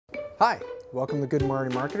Hi, welcome to Good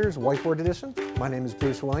Morning Marketers Whiteboard Edition. My name is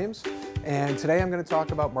Bruce Williams, and today I'm going to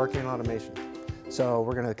talk about marketing automation. So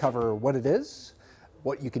we're going to cover what it is,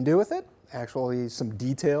 what you can do with it, actually some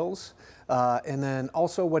details, and then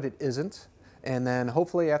also what it isn't. And then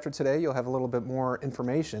hopefully after today you'll have a little bit more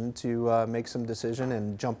information to make some decision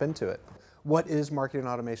and jump into it. What is marketing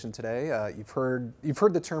automation today? You've heard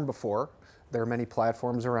the term before. There are many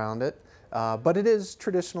platforms around it. But it is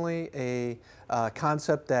traditionally a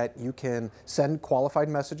concept that you can send qualified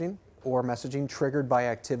messaging or messaging triggered by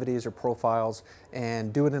activities or profiles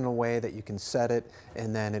and do it in a way that you can set it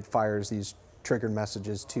and then it fires these triggered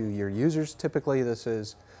messages to your users. Typically this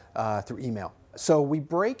is through email. So we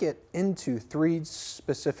break it into three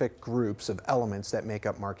specific groups of elements that make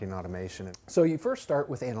up marketing automation. So you first start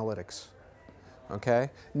with analytics. Okay?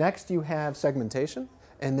 Next you have segmentation,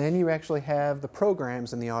 and then you actually have the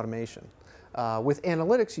programs and the automation. With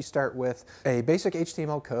analytics, you start with a basic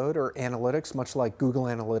HTML code or analytics, much like Google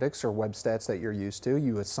Analytics or web stats that you're used to.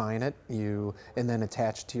 You assign it, and then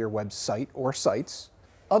attach it to your website or sites.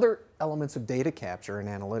 Other elements of data capture in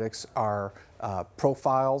analytics are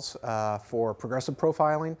profiles for progressive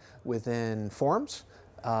profiling within forms,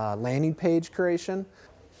 landing page creation.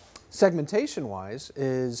 Segmentation-wise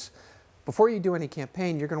is before you do any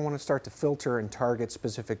campaign, you're going to want to start to filter and target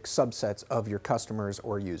specific subsets of your customers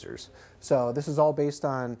or users. So this is all based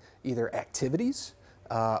on either activities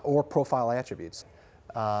or profile attributes.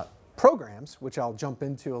 Programs, which I'll jump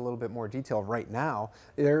into a little bit more detail right now,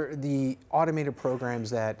 they're the automated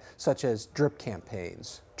programs such as drip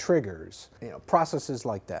campaigns, triggers, processes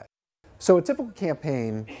like that. So a typical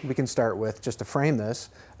campaign we can start with, just to frame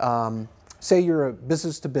this, say you're a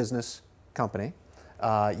business-to-business company.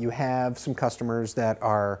 You have some customers that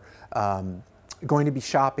are going to be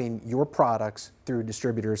shopping your products through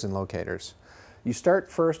distributors and locators. You start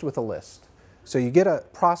first with a list. So you get a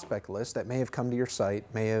prospect list that may have come to your site,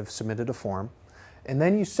 may have submitted a form, and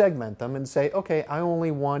then you segment them and say, okay, I only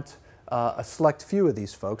want a select few of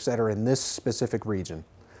these folks that are in this specific region.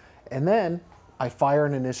 And then I fire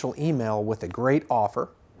an initial email with a great offer.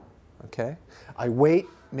 Okay? I wait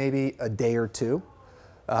maybe a day or two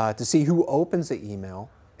to see who opens the email,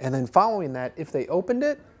 and then following that, if they opened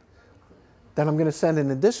it, then I'm going to send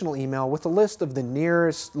an additional email with a list of the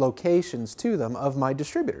nearest locations to them of my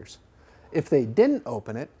distributors. If they didn't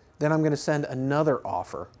open it, then I'm going to send another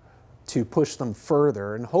offer to push them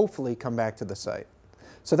further and hopefully come back to the site.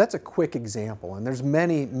 So that's a quick example, and there's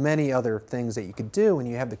many, many other things that you could do when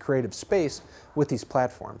you have the creative space with these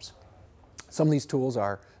platforms. Some of these tools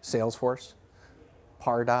are Salesforce,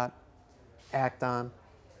 Pardot, Acton,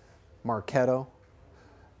 Marketo,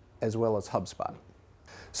 as well as HubSpot.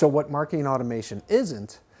 So what marketing automation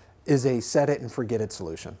isn't is a set it and forget it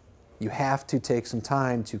solution. You have to take some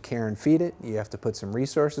time to care and feed it, you have to put some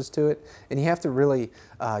resources to it, and you have to really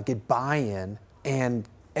get buy-in and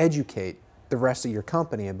educate the rest of your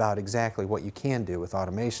company about exactly what you can do with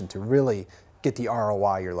automation to really get the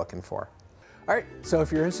ROI you're looking for. All right, so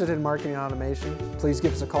if you're interested in marketing automation, please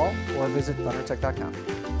give us a call or visit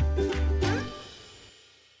thundertech.com.